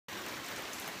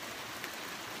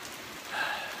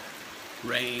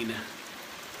Rain.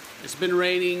 It's been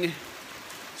raining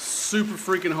super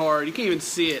freaking hard. You can't even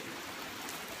see it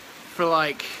for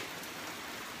like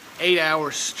 8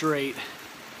 hours straight.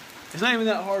 It's not even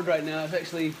that hard right now. It's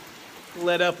actually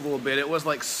let up a little bit. It was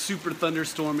like super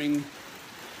thunderstorming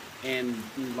and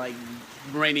like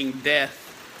raining death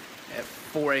at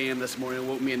 4 a.m. this morning. It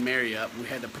woke me and Mary up. We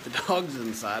had to put the dogs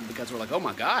inside because we're like, oh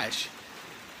my gosh,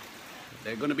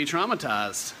 they're going to be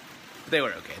traumatized. But they were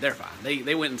okay. They're fine.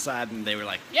 They went inside and they were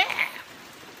like, yeah,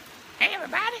 hey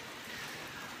everybody.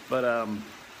 But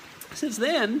since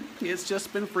then, it's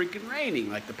just been freaking raining.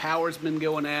 Like the power's been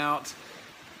going out.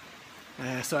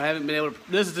 So I haven't been able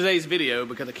to, this is today's video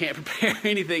because I can't prepare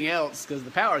anything else because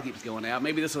the power keeps going out.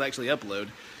 Maybe this will actually upload.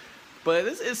 But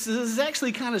this is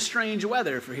actually kind of strange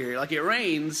weather for here. Like it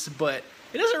rains, but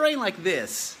it doesn't rain like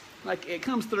this. Like it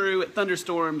comes through, it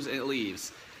thunderstorms, and it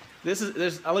leaves.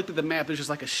 I looked at the map, there's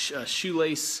just like a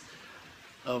shoelace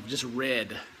of just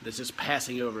red that's just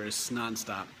passing over us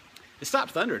nonstop. It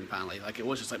stopped thundering finally. Like it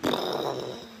was just like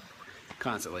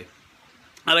constantly.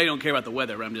 I know you don't care about the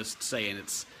weather, but I'm just saying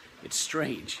it's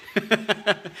strange.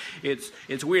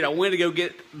 it's weird. I wanted to go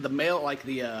get the mail, like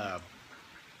the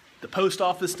post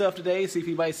office stuff today, see if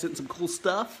anybody sent some cool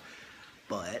stuff,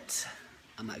 but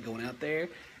I'm not going out there.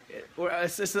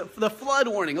 It's the flood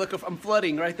warning. Look, I'm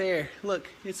flooding right there. Look,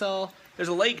 there's a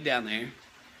lake down there.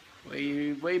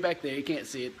 Way back there, you can't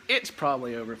see it. It's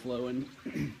probably overflowing.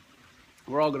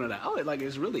 We're all gonna die. Oh,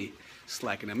 it's really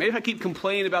slacking up. Maybe if I keep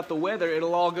complaining about the weather,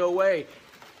 it'll all go away.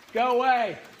 Go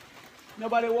away!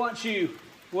 Nobody wants you.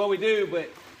 Well, we do, but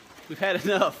we've had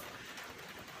enough.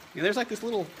 And there's like this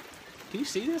little, can you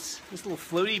see this? This little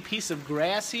floaty piece of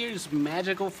grass here, this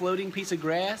magical floating piece of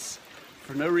grass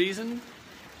for no reason.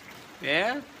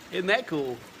 Yeah, isn't that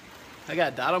cool? I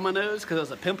got a dot on my nose because it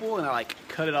was a pimple and I like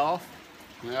cut it off.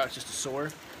 Now it's just a sore.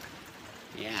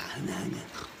 Yeah.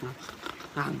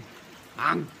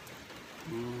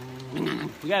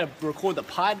 We gotta record the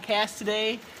podcast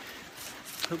today.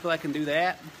 Hopefully I can do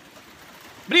that.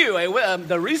 But anyway,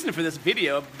 the reason for this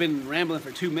video, I've been rambling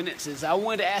for 2 minutes, is I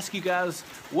wanted to ask you guys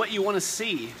what you want to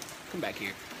see. Come back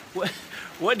here.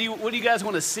 What do you guys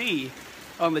want to see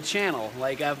on the channel?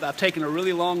 Like I've taken a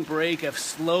really long break. I've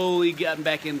slowly gotten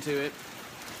back into it.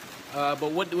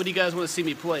 But what do you guys want to see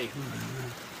me play?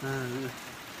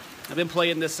 I've been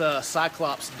playing this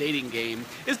Cyclops dating game.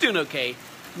 It's doing okay.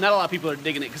 Not a lot of people are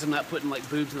digging it because I'm not putting like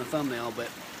boobs in the thumbnail, but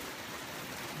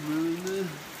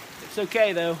it's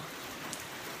okay though.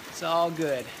 It's all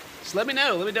good. So let me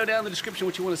know. Let me know down in the description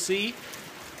what you want to see,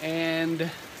 and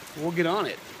we'll get on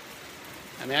it.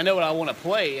 I mean, I know what I want to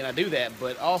play, and I do that,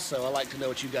 but also I like to know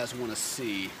what you guys want to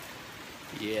see.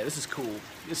 Yeah, this is cool.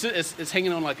 It's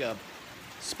hanging on like a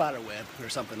spider web or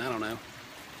something. I don't know.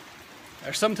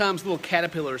 Or sometimes little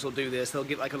caterpillars will do this. They'll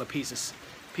get like on a piece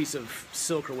of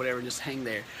silk or whatever and just hang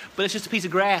there. But it's just a piece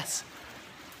of grass.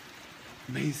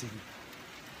 Amazing.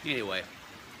 Anyway,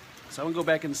 so I'm gonna go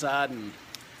back inside and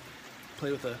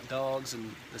play with the dogs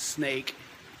and the snake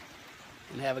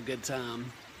and have a good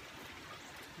time.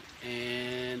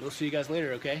 And we'll see you guys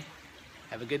later, okay?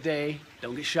 Have a good day.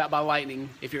 Don't get shot by lightning.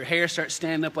 If your hair starts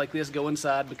standing up like this, go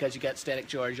inside because you got static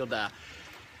charge, you'll die.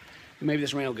 And maybe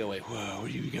this rain will go away. Whoa, where are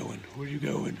you going? Where are you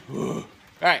going? Whoa. All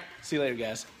right, see you later,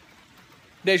 guys.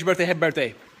 Today's your birthday. Happy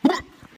birthday.